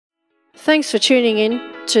Thanks for tuning in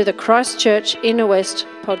to the Christchurch Inner West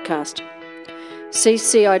podcast.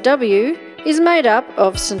 CCIW is made up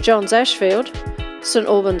of St John's Ashfield, St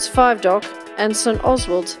Albans Five Dock and St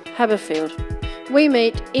Oswald's Haberfield. We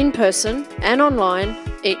meet in person and online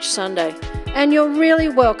each Sunday, and you're really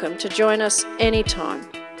welcome to join us anytime.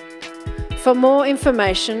 For more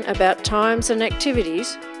information about times and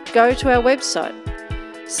activities, go to our website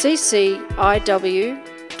cciw.org.au.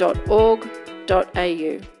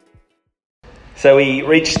 So we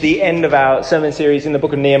reached the end of our sermon series in the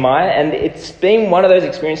book of Nehemiah, and it's been one of those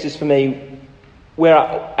experiences for me where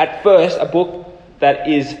at first a book that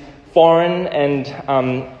is foreign and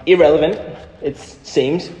irrelevant, it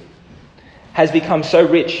seems, has become so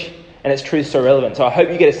rich and its truth so relevant. So I hope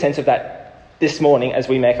you get a sense of that this morning as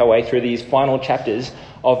we make our way through these final chapters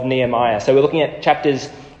of Nehemiah. So we're looking at chapters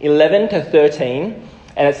 11 to 13,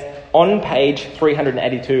 and it's on page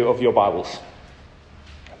 382 of your Bibles.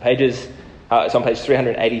 It's on page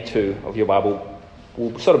 382 of your Bible.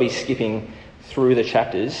 We'll sort of be skipping through the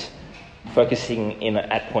chapters, focusing in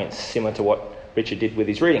at points similar to what Richard did with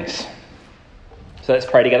his readings. So let's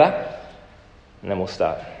pray together, and then we'll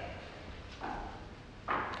start.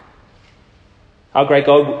 Our great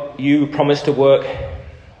God, you promised to work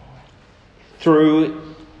through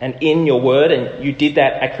and in your word, and you did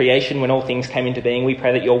that at creation when all things came into being. We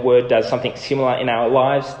pray that your word does something similar in our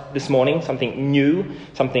lives this morning, something new,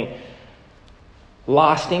 something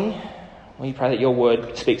lasting. We pray that your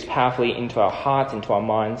word speaks powerfully into our hearts, into our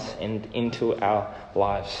minds, and into our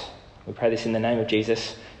lives. We pray this in the name of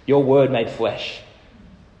Jesus, your word made flesh.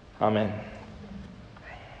 Amen.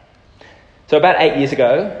 So about 8 years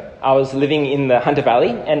ago, I was living in the Hunter Valley,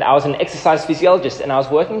 and I was an exercise physiologist, and I was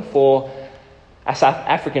working for a South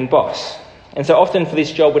African boss. And so often for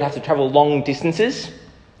this job, we'd have to travel long distances,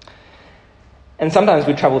 and sometimes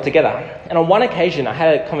we'd travel together. And on one occasion, I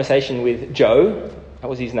had a conversation with Joe, that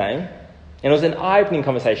was his name, and it was an eye-opening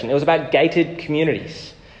conversation. It was about gated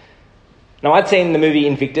communities. Now, I'd seen the movie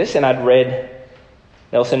Invictus, and I'd read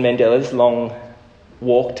Nelson Mandela's Long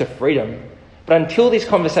Walk to Freedom. But until this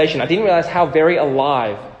conversation, I didn't realise how very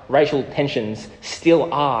alive racial tensions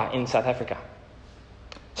still are in South Africa.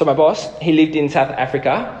 So my boss, he lived in South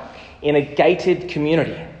Africa in a gated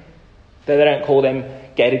community. They don't call them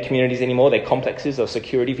gated communities anymore. They're complexes or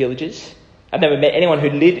security villages. I've never met anyone who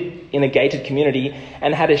lived in a gated community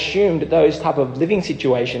and had assumed those type of living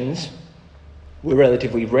situations were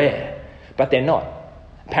relatively rare, but they're not.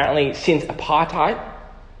 Apparently, since apartheid,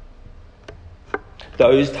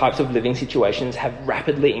 those types of living situations have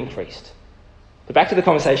rapidly increased. But back to the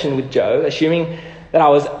conversation with Joe, assuming that I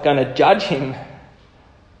was going to judge him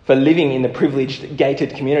for living in the privileged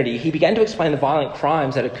gated community, he began to explain the violent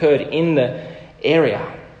crimes that occurred in the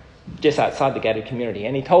area just outside the gated community.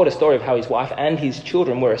 And he told a story of how his wife and his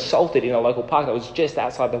children were assaulted in a local park that was just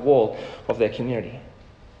outside the wall of their community.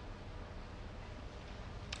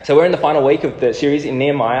 So we're in the final week of the series in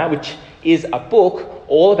Nehemiah, which is a book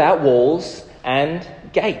all about walls and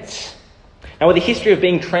gates. Now, with a history of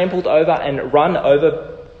being trampled over and run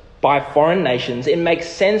over by foreign nations, it makes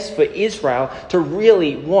sense for Israel to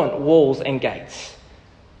really want walls and gates.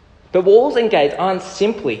 But walls and gates aren't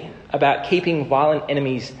simply about keeping violent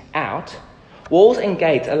enemies out. Walls and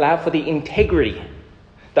gates allow for the integrity,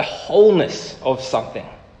 the wholeness of something.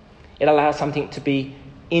 It allows something to be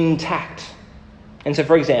intact. And so,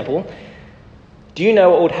 for example, do you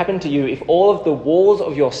know what would happen to you if all of the walls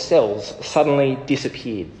of your cells suddenly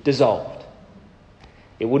disappeared, dissolved?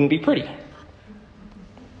 It wouldn't be pretty.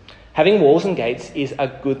 Having walls and gates is a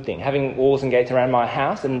good thing. Having walls and gates around my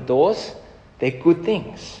house and doors, they're good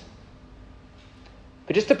things.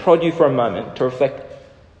 But just to prod you for a moment, to reflect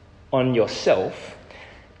on yourself,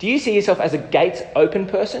 do you see yourself as a gates-open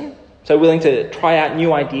person? So willing to try out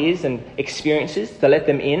new ideas and experiences to let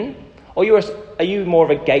them in? Or are you more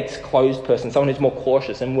of a gates-closed person, someone who's more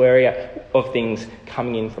cautious and wary of things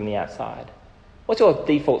coming in from the outside? What's your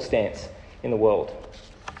default stance in the world?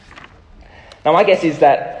 Now, my guess is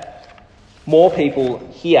that more people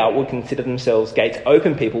here would consider themselves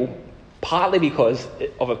gates-open people, partly because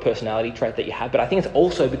of a personality trait that you have, but I think it's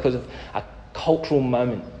also because of a cultural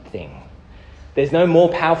moment thing. There's no more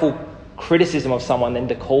powerful criticism of someone than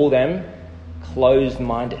to call them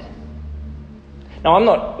closed-minded. Now, I'm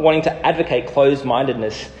not wanting to advocate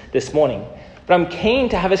closed-mindedness this morning, but I'm keen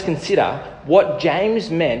to have us consider what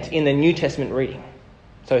James meant in the New Testament reading.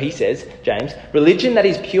 So he says, James, religion that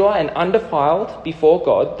is pure and undefiled before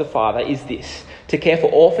God the Father is this: to care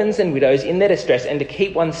for orphans and widows in their distress and to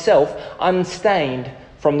keep oneself unstained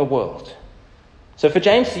from the world. So for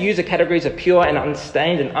James to use the categories of pure and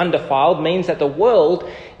unstained and undefiled means that the world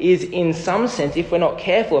is, in some sense, if we're not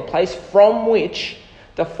careful, a place from which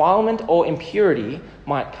defilement or impurity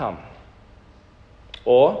might come.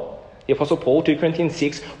 Or, the Apostle Paul, 2 Corinthians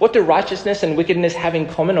 6, what do righteousness and wickedness have in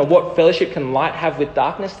common, or what fellowship can light have with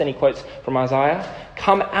darkness? Then he quotes from Isaiah,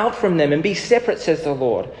 come out from them and be separate, says the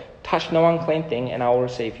Lord. Touch no unclean thing and I will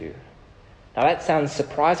receive you. Now that sounds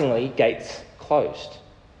surprisingly gates closed.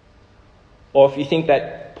 Or if you think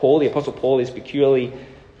that Paul, the Apostle Paul, is peculiarly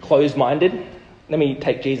closed-minded, let me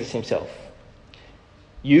take Jesus himself.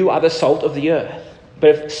 You are the salt of the earth. But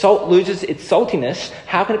if salt loses its saltiness,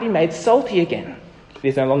 how can it be made salty again? It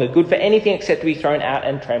is no longer good for anything except to be thrown out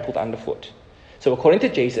and trampled underfoot. So according to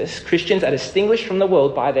Jesus, Christians are distinguished from the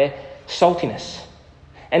world by their saltiness.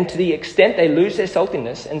 And to the extent they lose their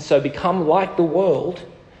saltiness and so become like the world,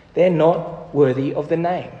 they're not worthy of the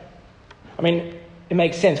name. I mean, it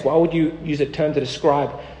makes sense. Why would you use a term to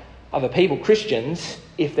describe other people, Christians,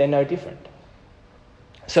 if they're no different?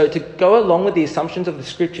 So to go along with the assumptions of the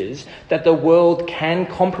scriptures that the world can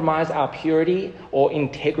compromise our purity or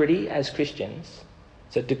integrity as Christians,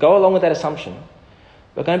 so to go along with that assumption,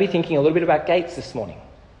 we're going to be thinking a little bit about gates this morning.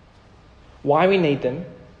 Why we need them,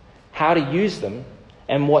 how to use them,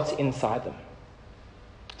 and what's inside them.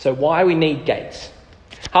 So why we need gates.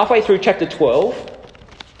 Halfway through chapter 12,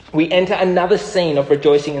 we enter another scene of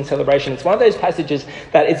rejoicing and celebration. It's one of those passages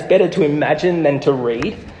that it's better to imagine than to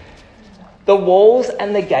read. The walls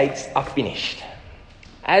and the gates are finished.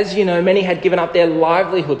 As you know, many had given up their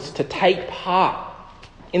livelihoods to take part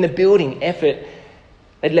in the building effort.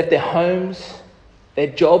 They'd left their homes, their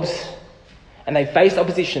jobs, and they faced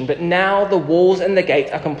opposition. But now the walls and the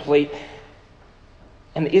gates are complete.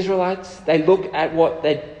 And the Israelites, they look at what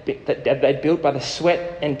they'd built by the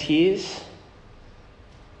sweat and tears.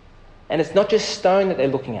 And it's not just stone that they're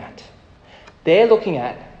looking at. They're looking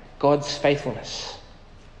at God's faithfulness.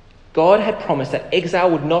 God had promised that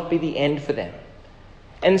exile would not be the end for them.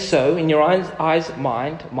 And so, in your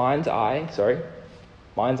mind's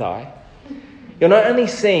eye, you're not only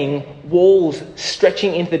seeing walls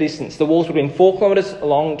stretching into the distance. The walls would have been 4 kilometres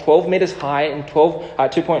long, 12 metres high, and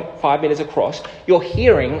 2.5 metres across. You're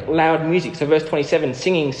hearing loud music. So verse 27,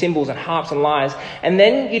 singing, cymbals and harps and lyres. And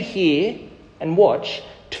then you'd hear and watch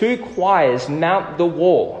 2 choirs mount the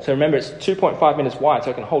wall. So remember, it's 2.5 metres wide,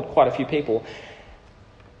 so it can hold quite a few people.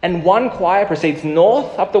 And one choir proceeds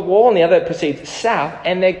north up the wall and the other proceeds south,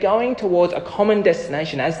 and they're going towards a common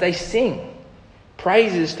destination as they sing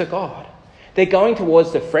praises to God. They're going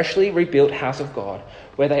towards the freshly rebuilt house of God,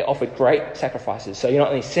 where they offered great sacrifices. So you're not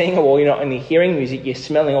only seeing a wall, you're not only hearing music, you're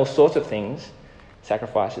smelling all sorts of things,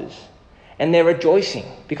 sacrifices. And they're rejoicing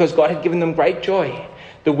because God had given them great joy.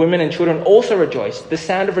 The women and children also rejoiced. The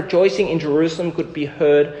sound of rejoicing in Jerusalem could be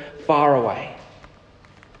heard far away.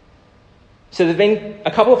 So there have been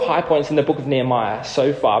a couple of high points in the book of Nehemiah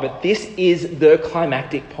so far, but this is the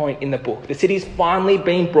climactic point in the book. The city's finally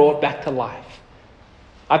been brought back to life.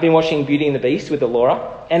 I've been watching Beauty and the Beast with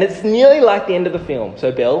Laura, and it's nearly like the end of the film.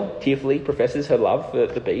 So Belle tearfully professes her love for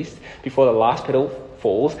the Beast before the last petal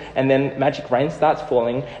falls, and then magic rain starts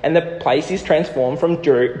falling, and the place is transformed from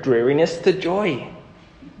dreariness to joy.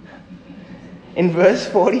 In verse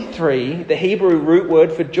 43, the Hebrew root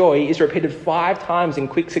word for joy is repeated 5 times in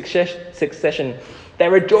quick succession. They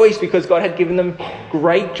rejoiced because God had given them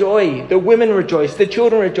great joy. The women rejoiced, the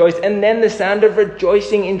children rejoiced, and then the sound of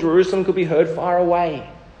rejoicing in Jerusalem could be heard far away.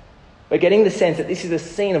 We're getting the sense that this is a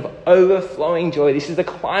scene of overflowing joy. This is the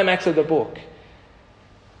climax of the book.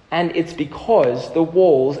 And it's because the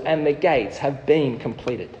walls and the gates have been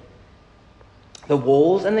completed. The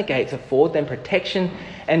walls and the gates afford them protection,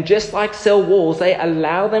 and just like cell walls, they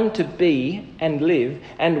allow them to be and live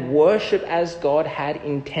and worship as God had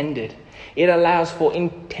intended. It allows for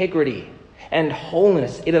integrity and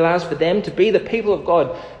wholeness. It allows for them to be the people of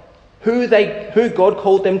God, who God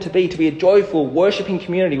called them to be a joyful, worshipping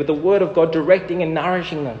community with the word of God directing and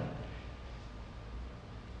nourishing them.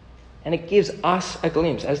 And it gives us a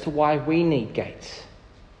glimpse as to why we need gates.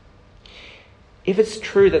 If it's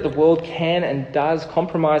true that the world can and does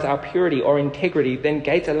compromise our purity or integrity, then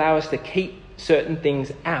gates allow us to keep certain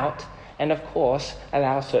things out and, of course,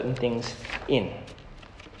 allow certain things in.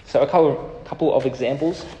 So a couple of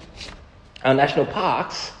examples. Our national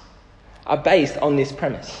parks are based on this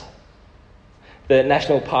premise. The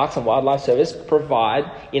National Parks and Wildlife Service provide,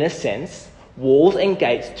 in a sense, walls and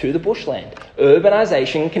gates to the bushland.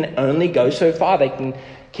 Urbanisation can only go so far. They can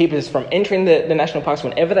keep us from entering the national parks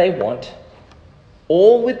whenever they want,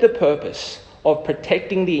 all with the purpose of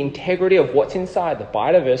protecting the integrity of what's inside, the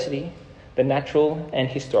biodiversity, the natural and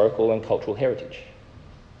historical and cultural heritage.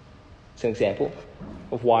 It's an example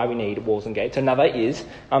of why we need walls and gates. Another is,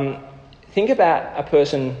 think about a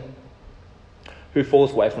person who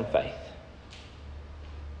falls away from faith.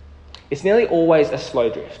 It's nearly always a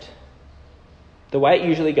slow drift. The way it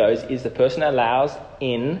usually goes is the person allows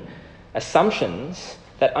in assumptions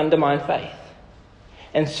that undermine faith.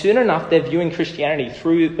 And soon enough, they're viewing Christianity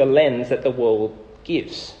through the lens that the world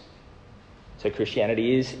gives. So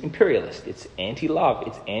Christianity is imperialist, it's anti-love,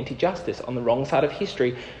 it's anti-justice, on the wrong side of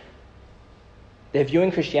history. They're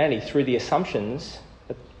viewing Christianity through the assumptions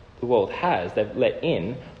that the world has, they've let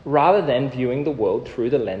in, rather than viewing the world through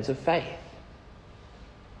the lens of faith.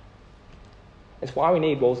 It's why we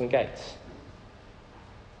need walls and gates.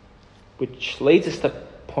 Which leads us to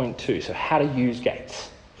point 2, so how to use gates.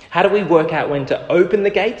 How do we work out when to open the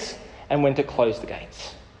gates and when to close the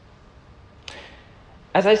gates?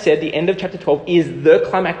 As I said, the end of chapter 12 is the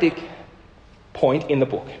climactic point in the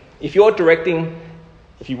book. If you were directing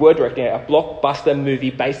a blockbuster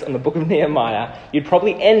movie based on the book of Nehemiah, you'd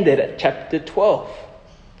probably end it at chapter 12.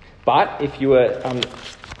 But if you were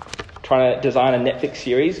trying to design a Netflix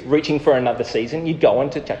series, reaching for another season, you'd go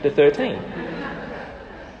on to chapter 13.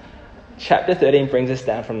 Chapter 13 brings us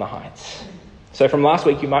down from the heights. So from last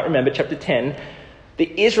week, you might remember chapter 10,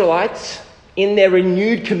 the Israelites, in their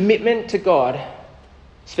renewed commitment to God,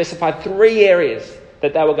 specified 3 areas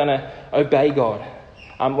that they were going to obey God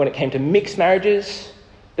when it came to mixed marriages,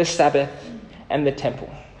 the Sabbath, and the temple.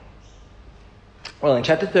 Well, in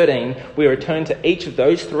chapter 13, we return to each of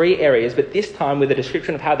those 3 areas, but this time with a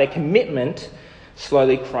description of how their commitment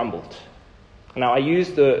slowly crumbled. Now, I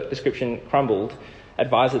use the description crumbled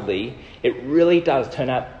advisedly. It really does turn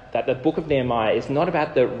out that the book of Nehemiah is not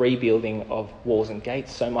about the rebuilding of walls and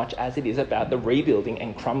gates so much as it is about the rebuilding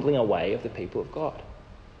and crumbling away of the people of God.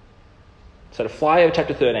 So to fly over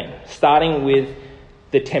chapter 13, starting with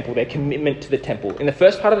the temple, their commitment to the temple. In the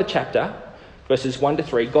first part of the chapter, verses 1 to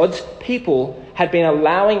 3, God's people had been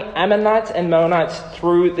allowing Ammonites and Moabites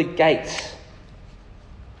through the gates.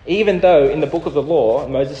 Even though in the book of the law,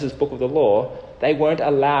 Moses' book of the law, they weren't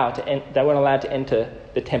allowed to enter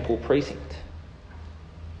the temple precinct.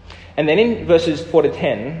 And then in verses 4 to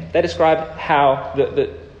 10, they describe how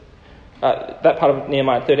that part of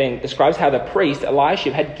Nehemiah 13 describes how the priest,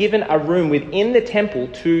 Eliashib, had given a room within the temple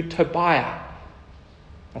to Tobiah.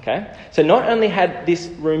 Okay? So not only had this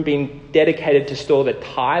room been dedicated to store the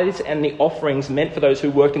tithes and the offerings meant for those who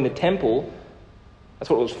worked in the temple, that's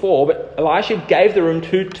what it was for, but Eliashib gave the room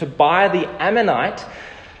to Tobiah the Ammonite.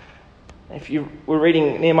 If you were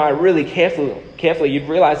reading Nehemiah really carefully, you'd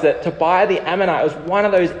realize that Tobiah the Ammonite was one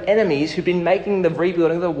of those enemies who'd been making the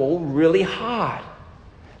rebuilding of the wall really hard.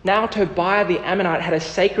 Now Tobiah the Ammonite had a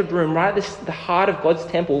sacred room right at the heart of God's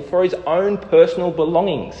temple for his own personal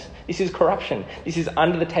belongings. This is corruption. This is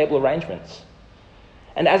under the table arrangements.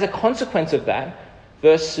 And as a consequence of that,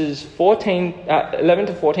 verses 11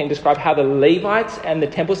 to 14 describe how the Levites and the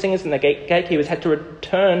temple singers and the gatekeepers had to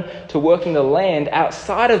return to working the land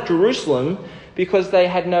outside of Jerusalem because they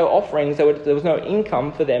had no offerings, there was no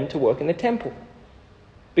income for them to work in the temple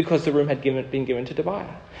because the room had been given to Tobiah.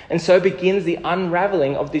 And so begins the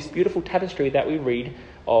unravelling of this beautiful tapestry that we read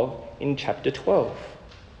of in chapter 12.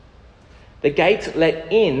 The gates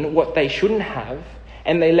let in what they shouldn't have,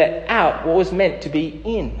 and they let out what was meant to be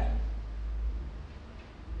in.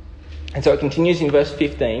 And so it continues in verse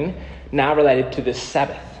 15, now related to the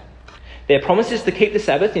Sabbath. Their promises to keep the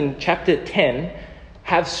Sabbath in chapter 10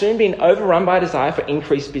 have soon been overrun by a desire for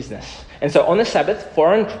increased business. And so on the Sabbath,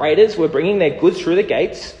 foreign traders were bringing their goods through the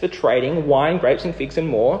gates for trading, wine, grapes and figs and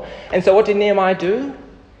more. And so what did Nehemiah do?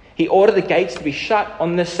 He ordered the gates to be shut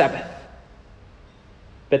on the Sabbath.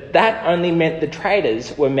 But that only meant the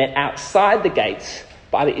traders were met outside the gates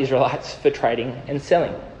by the Israelites for trading and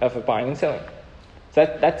selling, for buying and selling. So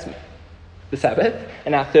that's the Sabbath.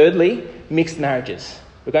 And now thirdly, mixed marriages.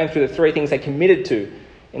 We're going through the 3 things they committed to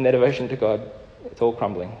in their devotion to God. It's all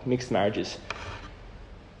crumbling. Mixed marriages.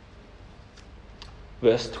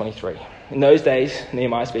 Verse 23. In those days,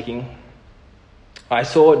 Nehemiah speaking, I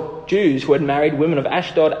saw Jews who had married women of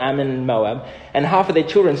Ashdod, Ammon and Moab, and half of their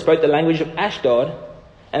children spoke the language of Ashdod,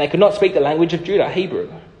 and they could not speak the language of Judah,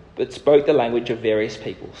 Hebrew, but spoke the language of various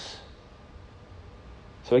peoples.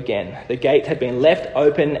 So again, the gate had been left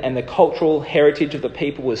open and the cultural heritage of the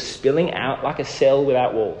people was spilling out like a cell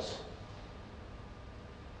without walls.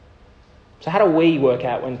 So how do we work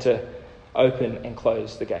out when to open and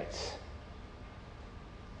close the gates?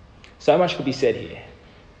 So much could be said here,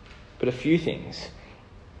 but a few things.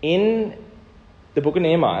 In the book of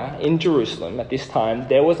Nehemiah, in Jerusalem at this time,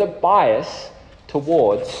 there was a bias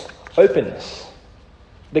towards openness.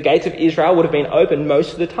 The gates of Israel would have been open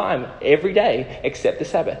most of the time, every day, except the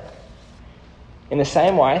Sabbath. In the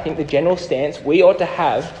same way, I think the general stance we ought to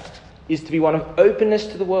have is to be one of openness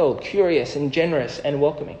to the world, curious and generous and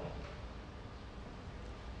welcoming.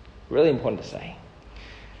 Really important to say.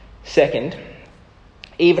 Second,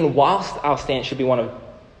 even whilst our stance should be one of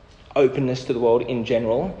openness to the world in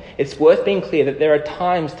general, it's worth being clear that there are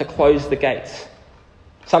times to close the gates.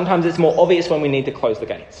 Sometimes it's more obvious when we need to close the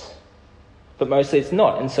gates, but mostly it's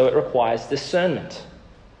not, and so it requires discernment.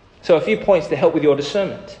 So a few points to help with your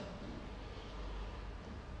discernment.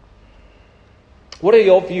 What are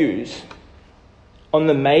your views on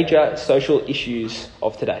the major social issues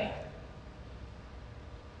of today?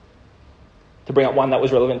 To bring up one that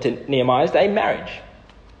was relevant to Nehemiah's day, marriage,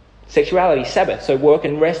 sexuality, Sabbath, so work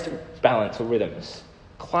and rest balance or rhythms,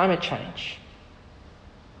 climate change.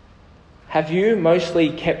 Have you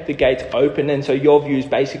mostly kept the gates open and so your views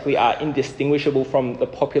basically are indistinguishable from the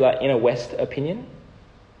popular inner West opinion?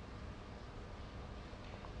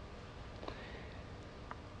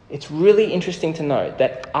 It's really interesting to note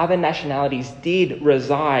that other nationalities did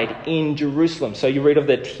reside in Jerusalem. So you read of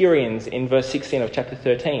the Tyrians in verse 16 of chapter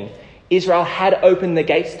 13. Israel had opened the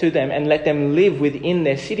gates to them and let them live within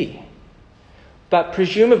their city. But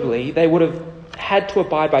presumably they would have had to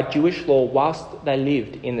abide by Jewish law whilst they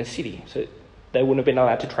lived in the city. So they wouldn't have been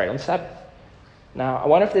allowed to trade on Sabbath. Now, I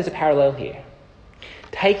wonder if there's a parallel here.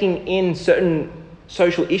 Taking in certain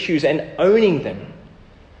social issues and owning them,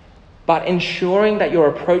 but ensuring that your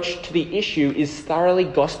approach to the issue is thoroughly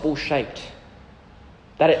gospel-shaped,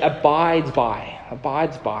 that it abides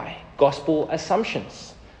by gospel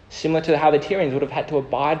assumptions, similar to how the Tyrians would have had to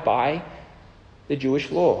abide by the Jewish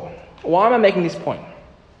law. Why am I making this point?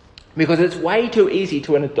 Because it's way too easy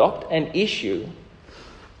to adopt an issue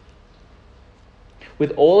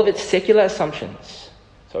with all of its secular assumptions.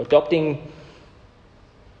 So adopting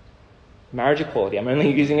marriage equality. I'm only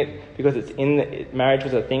using it because marriage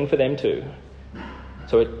was a thing for them too.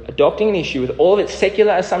 So adopting an issue with all of its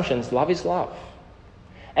secular assumptions, love is love.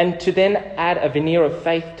 And to then add a veneer of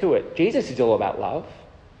faith to it. Jesus is all about love.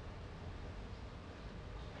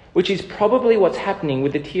 Which is probably what's happening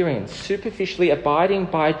with the Tyrians, superficially abiding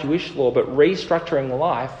by Jewish law but restructuring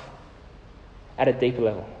life at a deeper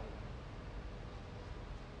level.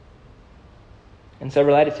 And so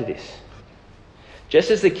related to this,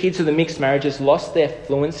 just as the kids of the mixed marriages lost their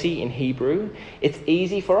fluency in Hebrew, it's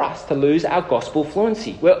easy for us to lose our gospel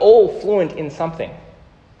fluency. We're all fluent in something.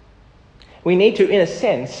 We need to, in a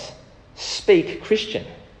sense, speak Christian,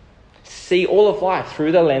 see all of life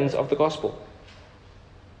through the lens of the gospel.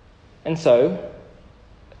 And so,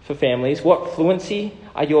 for families, what fluency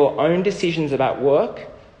are your own decisions about work,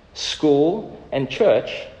 school, and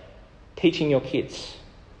church teaching your kids?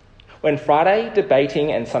 When Friday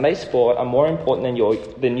debating and Sunday sport are more important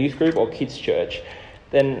than youth group or kids' church,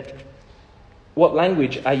 then what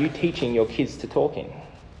language are you teaching your kids to talk in?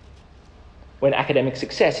 When academic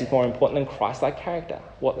success is more important than Christ-like character,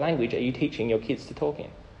 what language are you teaching your kids to talk in?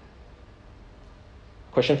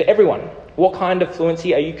 Question for everyone. What kind of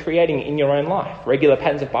fluency are you creating in your own life? Regular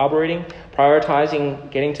patterns of Bible reading,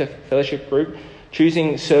 prioritising getting to fellowship group,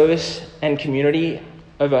 choosing service and community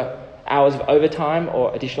over hours of overtime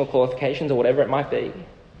or additional qualifications or whatever it might be.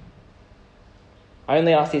 I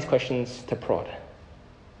only ask these questions to prod.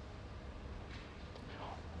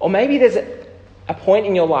 Or maybe there's a point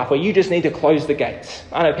in your life where you just need to close the gates.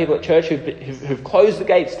 I know people at church who've closed the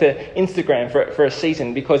gates to Instagram for a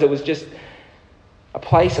season because it was just a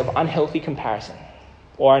place of unhealthy comparison.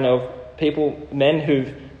 Or I know of men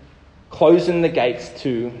who've closed in the gates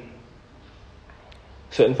to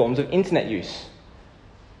certain forms of internet use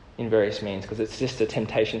in various means because it's just a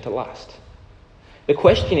temptation to lust. The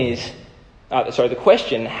question,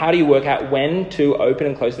 how do you work out when to open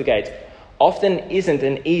and close the gates, often isn't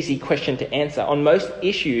an easy question to answer. On most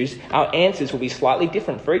issues, our answers will be slightly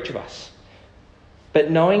different for each of us. But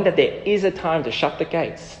knowing that there is a time to shut the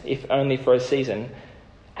gates, if only for a season,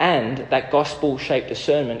 and that gospel-shaped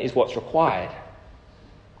discernment is what's required,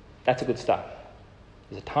 that's a good start.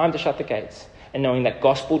 There's a time to shut the gates, and knowing that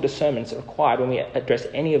gospel discernment is required when we address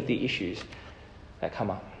any of the issues that come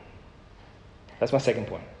up. That's my second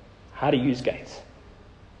point. How to use gates.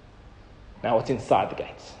 Now what's inside the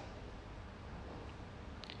gates?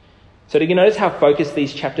 So do you notice how focused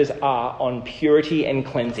these chapters are on purity and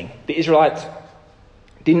cleansing? The Israelites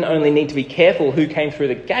didn't only need to be careful who came through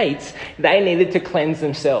the gates, they needed to cleanse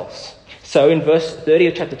themselves. So in verse 30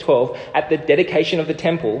 of chapter 12, at the dedication of the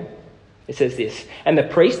temple, it says this, and the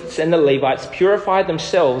priests and the Levites purified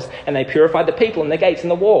themselves, and they purified the people and the gates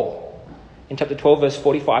and the wall. In chapter 12, verse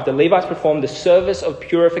 45, the Levites performed the service of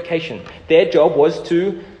purification. Their job was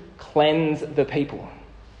to cleanse the people.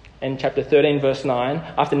 in chapter 13, verse 9,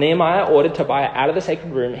 after Nehemiah ordered Tobiah out of the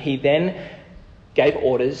sacred room, he then gave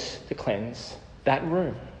orders to cleanse that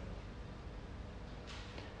room.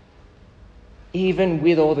 Even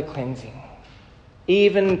with all the cleansing,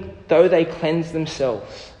 even though they cleanse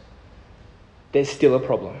themselves, there's still a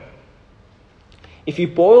problem. If you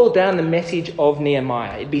boil down the message of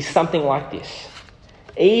Nehemiah, it'd be something like this.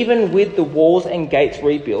 Even with the walls and gates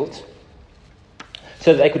rebuilt,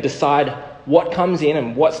 so that they could decide what comes in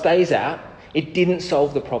and what stays out, it didn't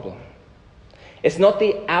solve the problem. It's not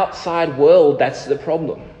the outside world that's the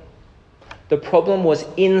problem. The problem was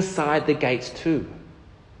inside the gates too.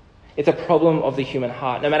 It's a problem of the human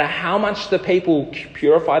heart. No matter how much the people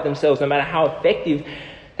purified themselves, no matter how effective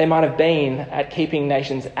they might have been at keeping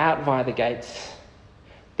nations out via the gates,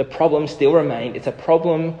 the problem still remained. It's a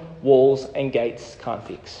problem walls and gates can't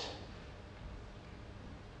fix.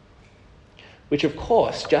 Which, of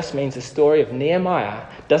course, just means the story of Nehemiah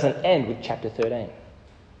doesn't end with chapter 13.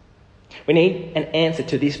 We need an answer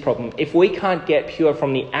to this problem. If we can't get pure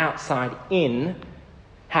from the outside in,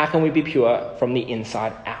 how can we be pure from the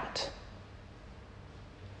inside out?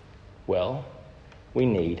 Well, we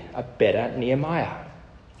need a better Nehemiah.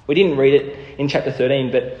 We didn't read it in chapter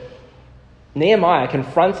 13, but Nehemiah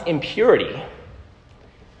confronts impurity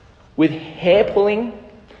with hair pulling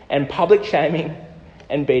and public shaming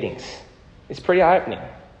and beatings. It's pretty eye-opening.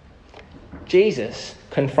 Jesus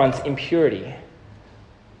confronts impurity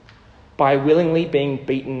by willingly being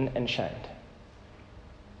beaten and shamed.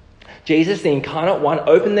 Jesus, the incarnate one,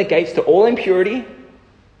 opened the gates to all impurity.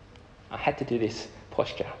 I had to do this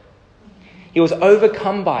posture. He was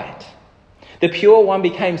overcome by it. The pure one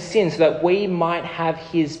became sin so that we might have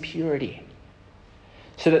his purity.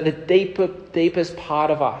 So that the deepest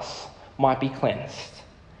part of us might be cleansed.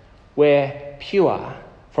 We're pure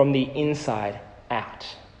from the inside out.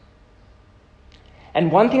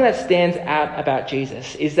 And one thing that stands out about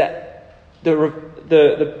Jesus is that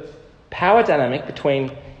the power dynamic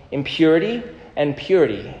between impurity and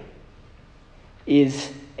purity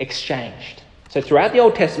is exchanged. So throughout the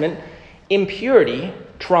Old Testament, impurity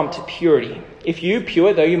trumped purity. If you,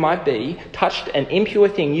 pure though you might be, touched an impure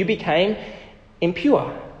thing, you became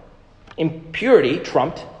impure. Impurity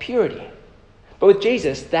trumped purity. But with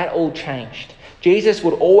Jesus, that all changed. Jesus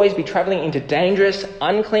would always be traveling into dangerous,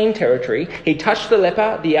 unclean territory. He touched the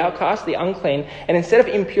leper, the outcast, the unclean, and instead of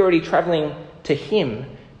impurity traveling to him,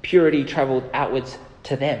 purity traveled outwards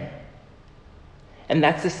to them. And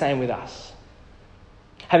that's the same with us.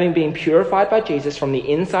 Having been purified by Jesus from the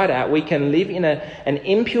inside out, we can live in an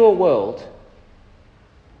impure world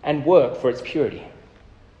and work for its purity.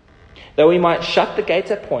 Though we might shut the gates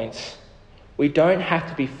at points, we don't have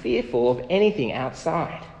to be fearful of anything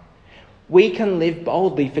outside. We can live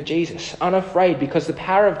boldly for Jesus, unafraid, because the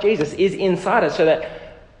power of Jesus is inside us, so that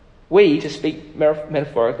we, to speak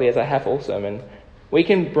metaphorically as I have all sermon, we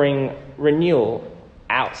can bring renewal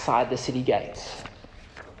outside the city gates.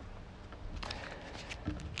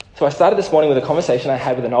 So I started this morning with a conversation I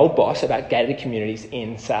had with an old boss about gated communities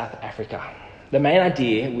in South Africa. The main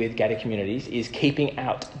idea with gated communities is keeping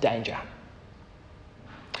out danger.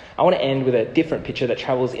 I want to end with a different picture that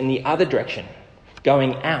travels in the other direction,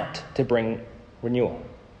 going out to bring renewal.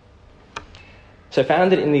 So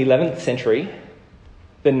founded in the 11th century,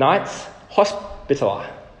 the Knights Hospitaller,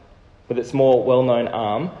 with its more well-known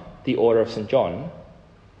arm, the Order of St. John,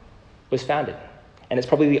 was founded. And it's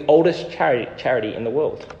probably the oldest charity in the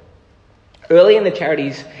world. Early in the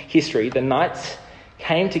charity's history, the Knights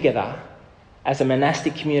came together as a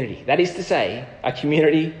monastic community. That is to say, a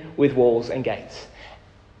community with walls and gates.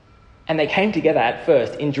 And they came together at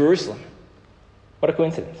first in Jerusalem. What a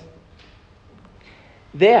coincidence.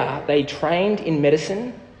 There, they trained in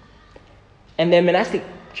medicine, and their monastic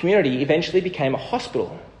community eventually became a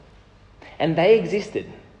hospital. And they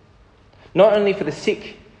existed, not only for the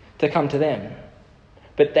sick to come to them,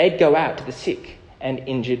 but they'd go out to the sick and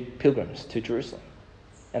injured pilgrims to Jerusalem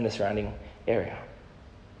and the surrounding area.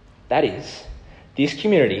 That is, this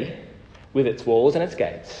community, with its walls and its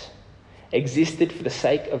gates, existed for the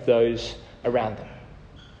sake of those around them.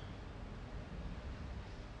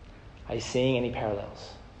 Are you seeing any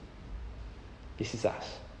parallels? This is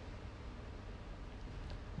us.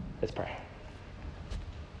 Let's pray.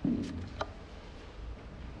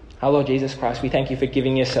 Our Lord Jesus Christ, we thank you for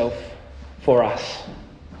giving yourself for us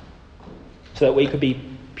so that we could be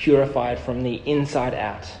purified from the inside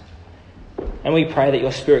out. And we pray that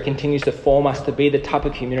your Spirit continues to form us to be the type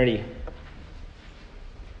of community,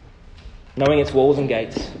 knowing its walls and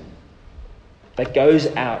gates, that goes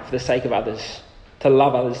out for the sake of others, to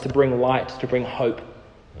love others, to bring light, to bring hope,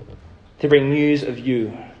 to bring news of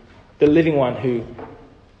you, the living one who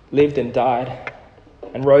lived and died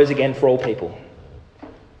and rose again for all people,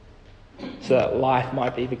 so that life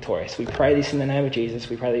might be victorious. We pray this in the name of Jesus.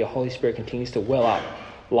 We pray that your Holy Spirit continues to well up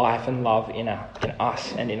life and love in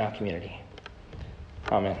us and in our community.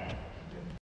 Amen.